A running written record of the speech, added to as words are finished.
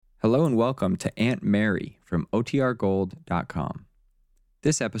Hello and welcome to Aunt Mary from OTRGold.com.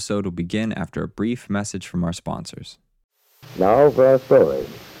 This episode will begin after a brief message from our sponsors. Now for our story.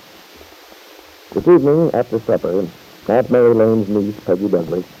 This evening, after supper, Aunt Mary Lane's niece, Peggy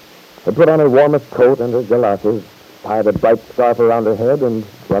Douglas, had put on her warmest coat and her galoshes, tied a bright scarf around her head, and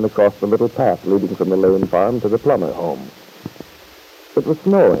run across the little path leading from the Lane farm to the Plummer home. It was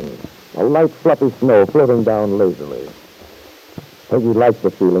snowing, a light, fluffy snow floating down lazily. Peggy liked the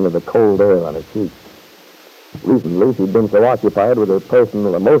feeling of the cold air on her cheeks. Recently, she'd been so occupied with her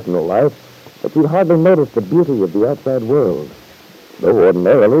personal, emotional life that she'd hardly noticed the beauty of the outside world, though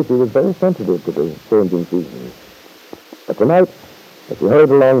ordinarily she was very sensitive to the changing seasons. But tonight, as she hurried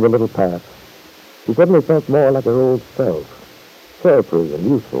along the little path, she suddenly felt more like her old self, carefree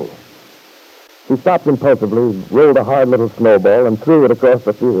and useful. She stopped impulsively, rolled a hard little snowball, and threw it across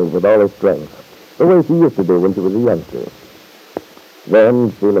the field with all her strength, the way she used to do when she was a youngster. Then,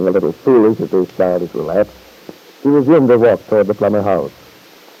 feeling a little foolish at this childish relapse, she resumed her walk toward the Plummer house.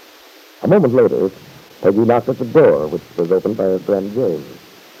 A moment later, Peggy knocked at the door, which was opened by her friend James.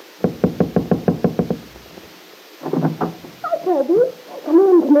 Hi, Peggy.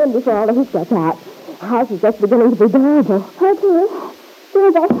 Come in before all the heat gets out. The house is just beginning to be bearable. Okay. Soon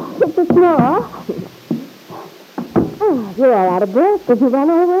as I hit the snow. Oh, you're all out of breath. Did you run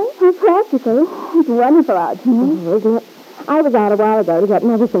all the way? Oh, practically. It's wonderful out here. Oh, isn't it? I was out a while ago to get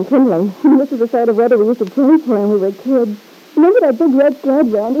everything kindling. This is the sort of weather we used to change for when we were kids. Remember that big red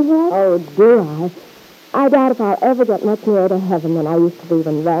sled Randy had? Oh, do I? I doubt if I'll ever get much nearer to heaven than I used to be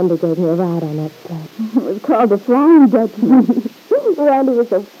when Randy gave me a ride on that sled. It was called the Flying Dutchman. Randy was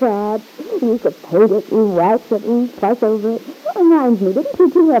so proud. He used to paint it and wax it and fuss over it. That reminds me, didn't you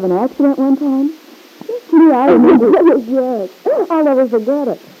two have an accident one time? Yeah, I remember it. Yes. I'll never forget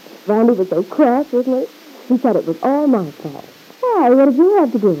it. Randy was so cross, wasn't he? He said it was all my fault. Why? What did you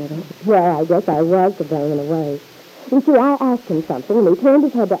have to do with it? Well, I guess I was to blame in a way. You see, I asked him something, and he turned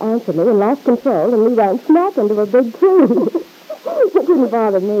his head to answer me and lost control, and we ran smack into a big tree. It didn't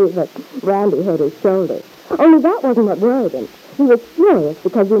bother me, but Randy hurt his shoulder. Only that wasn't what worried him. He was furious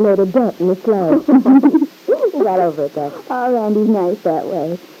because we made a dent in the sled. He got over it, though. Oh, Randy's nice that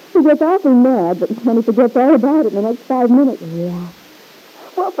way. He gets awfully mad, but then he forgets all about it in the next 5 minutes. Yeah.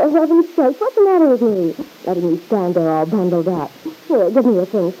 Well, for heaven's sake, what's the matter with me? Letting me stand there all bundled up. Here, give me your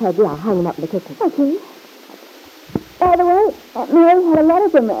things, Peggy. I'll hang them up in the kitchen. Okay. By the way, Aunt Mary had a letter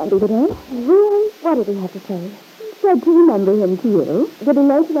from Randy today. Really? What did he have to say? He said to remember him to you. Did he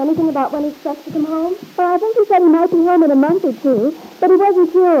mention anything about when he expects to come home? Well, I think he said he might be home in a month or two, but he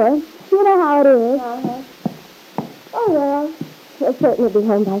wasn't sure. You know how it is. Uh-huh. Oh, well, he'll certainly be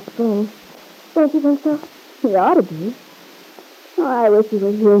home by spring. Don't you think so? He ought to be. Oh, I wish he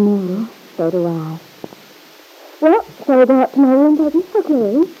was here now. So do I. Well, shall we go up to my room, Peggy?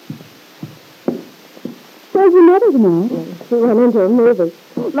 Okay. Where's your mother tonight? She went into a movie.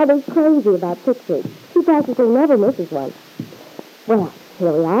 Mother's crazy about pictures. She practically never misses one. Well,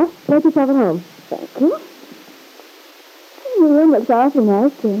 here we are. Make yourself at home. Thank you. Your room looks awfully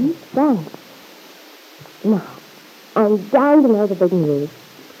nice, Jane. Thanks. Now, I'm dying to know the big news.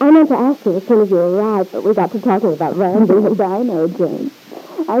 I meant to ask you as soon as you arrived, but we got to talking about Randy and Dino, Jane.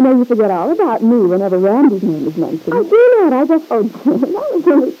 I know you forget all about me whenever Randy's name is mentioned. I do not. I just... Oh, Jane, that was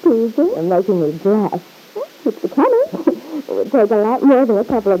really teasing. You're making me blush. It's becoming. It would take a lot more than a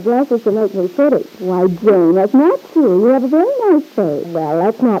couple of blushes to make me pretty. Why, Jane, that's not true. You have a very nice face. Well,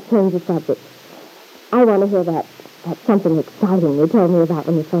 let's not change the subject. I want to hear that something exciting you told me about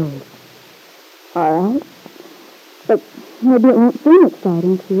when you phoned. All right. But maybe it won't seem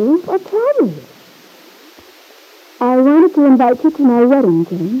exciting to you. Well, tell me. I wanted to invite you to my wedding,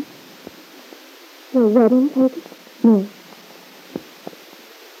 Jane. Your wedding, Peggy? No.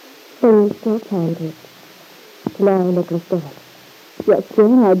 Then you still can do it. To marry Nicholas Dillon. Yes,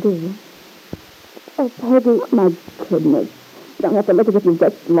 Jane, I do. Oh, Peggy, my goodness. You don't have to look as if you've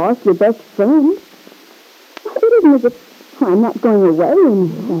just lost your best friend. It isn't as if I'm not going away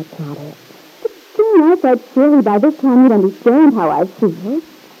and... That's not it. Jane, I thought surely by this time you'd understand how I feel.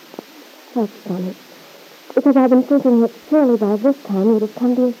 That's funny. Because I've been thinking that surely by this time you'd have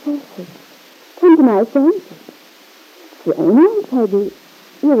come to your senses. Come to my senses? Jane, Peggy,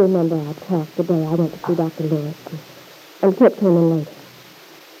 you remember our talk the day I went to see Dr. Lewis and Kip came in later.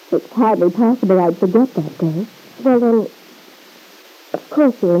 It's hardly possible I'd forget that day. Well, then, of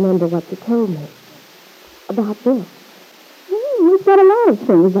course you remember what you told me about this. We said a lot of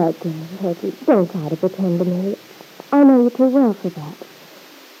things that day, Peggy. Don't try to pretend to me. I know you too well for that.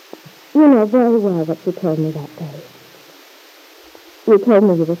 You know very well what you told me that day. You told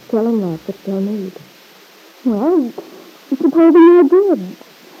me you were still in love with Bill Meade. Well, supposing I did.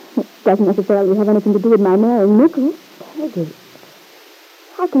 doesn't necessarily have anything to do with my marrying Nicholas. Peggy,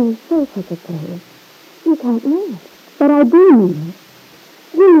 how can you say such a thing? You can't mean it. But I do mean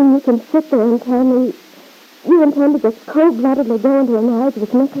it. You mean you can sit there and tell me you intend to just cold-bloodedly go into a marriage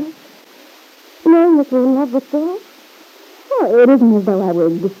with Nicholas? Knowing that you're in love with Bill? Well, it isn't as though I were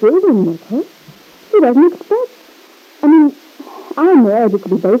deceiving Nicholas. He doesn't expect. I mean, our marriage is to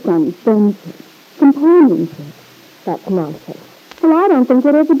be based on friendship, companionship. That's nonsense. Well, I don't think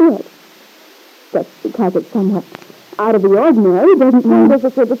it is a bit. Just because it's somewhat out of the ordinary doesn't mean as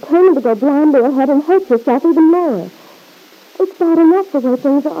if you're determined to go blindly ahead and hurt yourself even more. It's bad enough the way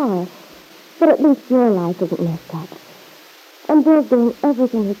things are, but at least your life isn't messed up. And Bill's doing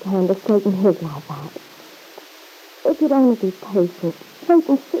everything he can to straighten his life out. If you'd only be patient, wait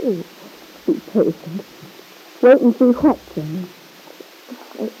and see. Be patient. Wait and see what, Jane?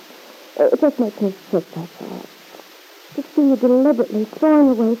 It just makes me sick, that's all. To see you deliberately throwing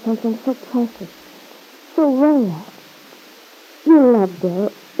away something so precious, so rare. You love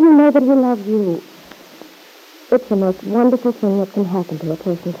Bill. You know that he loves you. It's the most wonderful thing that can happen to a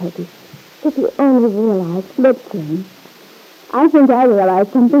person, Peggy. If you only realize, listen, I think I realize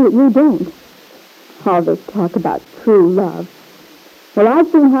something that you don't. All this talk about true love. Well, I've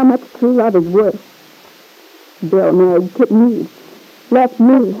seen how much true love is worth. Bill married Kit Meade. Left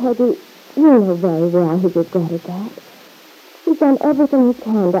me, Peggy. You know very well he regretted that. He's done everything he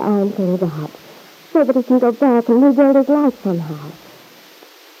can to iron things out, so that he can go back and rebuild his life somehow.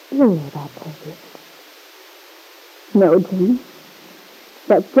 You know that, Peggy. No, Jane.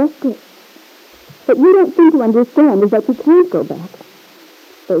 That's just it. What you don't seem to understand is that you can't go back.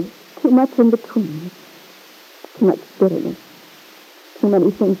 There's too much in between. Too much bitterness. Too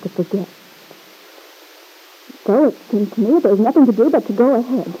many things to forget. So it seems to me there's nothing to do but to go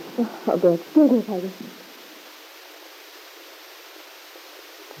ahead. Oh, dear, excuse me, Peggy.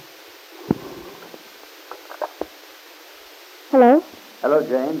 Hello? Hello,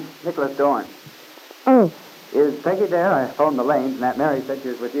 Jane. Nicholas Dorn. Oh, Is Peggy there? I phoned the Lanes, and Aunt Mary said she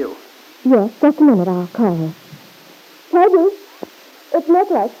was with you. yes, just a minute. I'll call her. Peggy, it's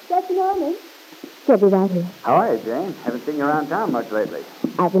Nicholas. Just a moment. She'll be right here. How are you, Jane? Haven't seen you around town much lately.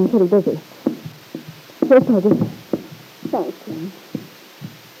 I've been pretty busy. Here's Peggy. Thanks, Jane.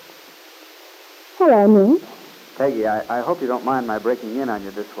 Hello, Nick. Peggy, I hope you don't mind my breaking in on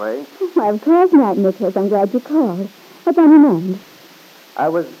you this way. Why, of course not, Nicholas. I'm glad you called. What's on your mind? I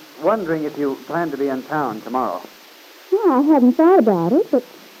was wondering if you plan to be in town tomorrow. Well, I hadn't thought about it, but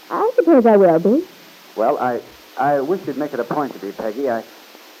I suppose I will be. Well, I wish you'd make it a point to be, Peggy. I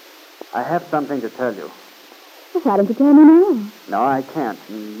have something to tell you. Well, why don't you tell me now? No, I can't.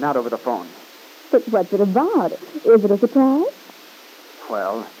 Not over the phone. But what's it about? Is it a surprise?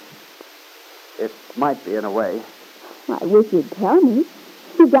 Well, it might be in a way. I wish you'd tell me.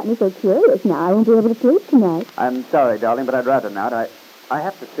 You've got me so curious now I won't be able to sleep tonight. I'm sorry, darling, but I'd rather not. I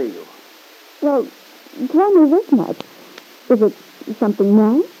have to see you. Well, tell me this much. Is it something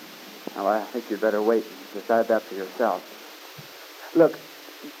nice? Well, I think you'd better wait and decide that for yourself. Look,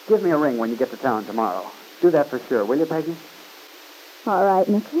 give me a ring when you get to town tomorrow. Do that for sure, will you, Peggy? All right,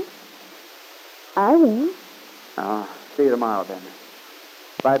 Nicholas. I will. Oh, see you tomorrow, then.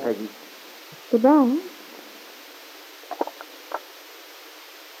 Bye, Peggy. Goodbye.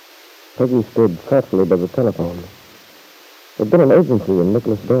 Peggy stood thoughtfully by the telephone. There'd been an urgency in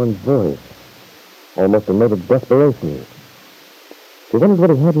Nicholas Dorn's voice, almost a note of desperation. She wondered what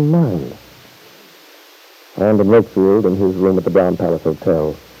he had in mind. And in Wakefield, in his room at the Brown Palace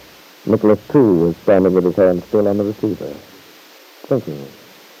Hotel, Nicholas, too, was standing with his hand still on the receiver, thinking.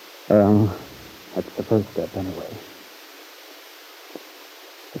 That's the first step, anyway.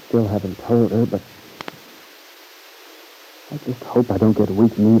 I still haven't told her, but I just hope I don't get a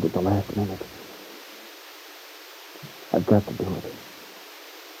weak need at the last minute. I've got to do it.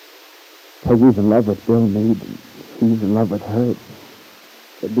 Peggy's in love with Bill Meade, and he's in love with her.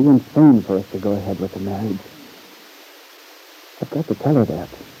 It'd be insane for us to go ahead with the marriage. I've got to tell her that.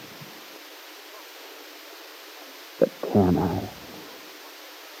 But can I?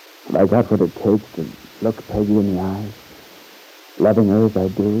 Have I got what it takes to look Peggy in the eyes, loving her as I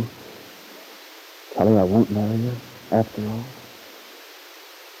do, tell her I won't marry her after all?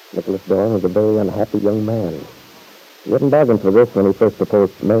 Nicholas Dorn was a very unhappy young man. He hadn't bargained for this when he first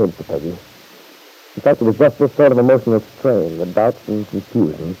proposed marriage to Peggy. In fact, it was just this sort of emotional strain, the doubts and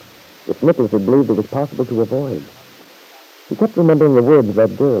confusion, which Nicholas had believed it was possible to avoid. He kept remembering the words of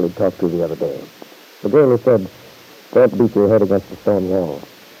that girl he'd talked to the other day. The girl who said, "Don't beat your head against the stone wall.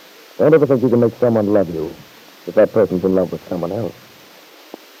 Don't ever think you can make someone love you if that person's in love with someone else."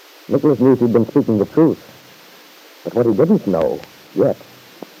 Nicholas knew she'd been speaking the truth. But what he didn't know, yet,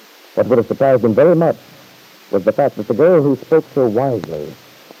 What would have surprised him very much was the fact that the girl who spoke so wisely,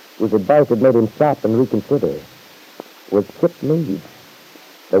 whose advice had made him stop and reconsider, was Chip Meade,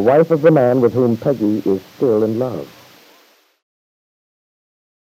 the wife of the man with whom Peggy is still in love.